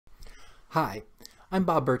Hi, I'm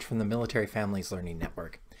Bob Birch from the Military Families Learning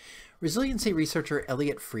Network. Resiliency researcher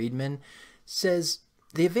Elliot Friedman says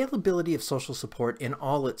the availability of social support in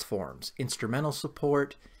all its forms, instrumental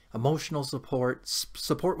support, emotional support,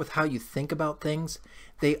 support with how you think about things,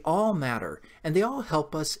 they all matter and they all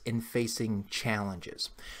help us in facing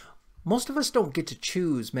challenges. Most of us don't get to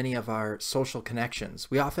choose many of our social connections.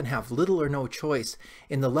 We often have little or no choice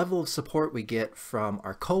in the level of support we get from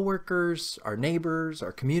our coworkers, our neighbors,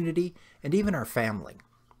 our community, and even our family.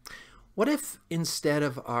 What if instead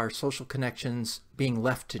of our social connections being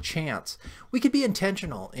left to chance, we could be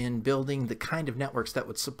intentional in building the kind of networks that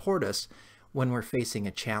would support us when we're facing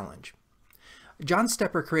a challenge? John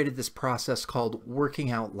Stepper created this process called Working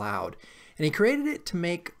Out Loud, and he created it to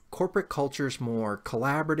make corporate cultures more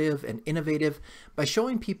collaborative and innovative by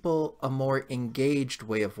showing people a more engaged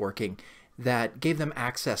way of working that gave them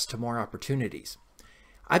access to more opportunities.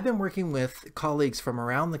 I've been working with colleagues from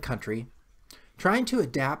around the country trying to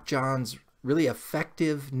adapt John's really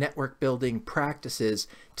effective network building practices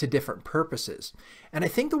to different purposes. And I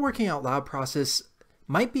think the Working Out Loud process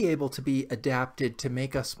might be able to be adapted to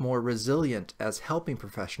make us more resilient as helping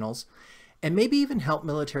professionals, and maybe even help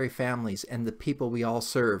military families and the people we all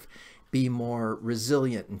serve be more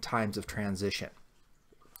resilient in times of transition.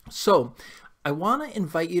 So I want to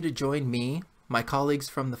invite you to join me, my colleagues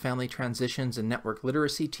from the Family Transitions and Network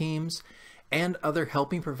Literacy teams, and other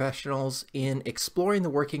helping professionals in exploring the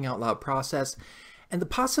Working Out Loud process and the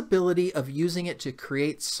possibility of using it to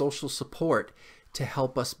create social support to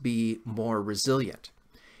help us be more resilient.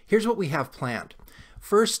 Here's what we have planned.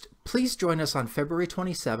 First, please join us on February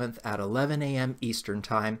 27th at 11 a.m. Eastern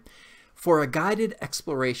Time for a guided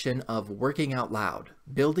exploration of Working Out Loud,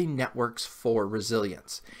 Building Networks for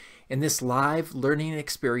Resilience. In this live learning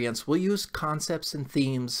experience, we'll use concepts and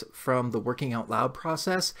themes from the Working Out Loud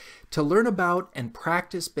process to learn about and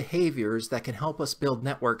practice behaviors that can help us build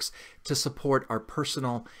networks to support our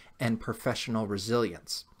personal and professional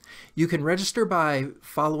resilience. You can register by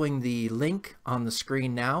following the link on the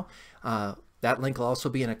screen now. That link will also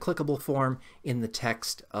be in a clickable form in the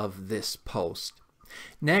text of this post.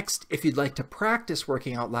 Next, if you'd like to practice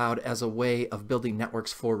Working Out Loud as a way of building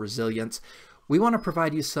networks for resilience, we want to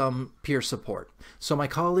provide you some peer support. So my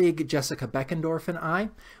colleague Jessica Beckendorf and I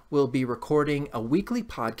will be recording a weekly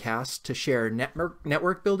podcast to share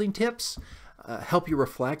network building tips, help you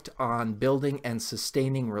reflect on building and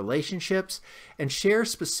sustaining relationships, and share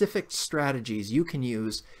specific strategies you can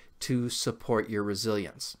use to support your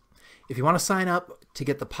resilience. If you want to sign up to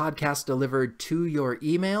get the podcast delivered to your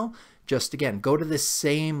email, just again, go to this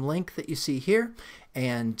same link that you see here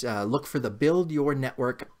and look for the Build Your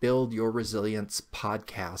Network, Build Your Resilience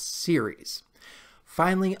podcast series.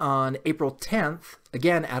 Finally, on April 10th,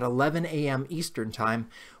 again at 11 a.m. Eastern Time,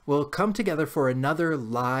 we'll come together for another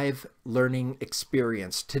live learning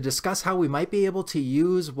experience to discuss how we might be able to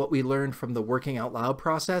use what we learned from the Working Out Loud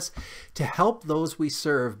process to help those we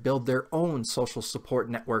serve build their own social support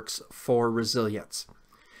networks for resilience.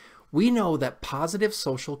 We know that positive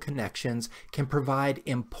social connections can provide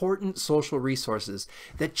important social resources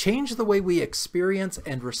that change the way we experience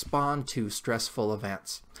and respond to stressful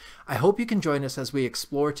events. I hope you can join us as we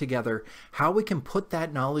explore together how we can put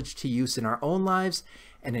that knowledge to use in our own lives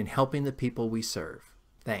and in helping the people we serve.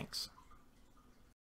 Thanks.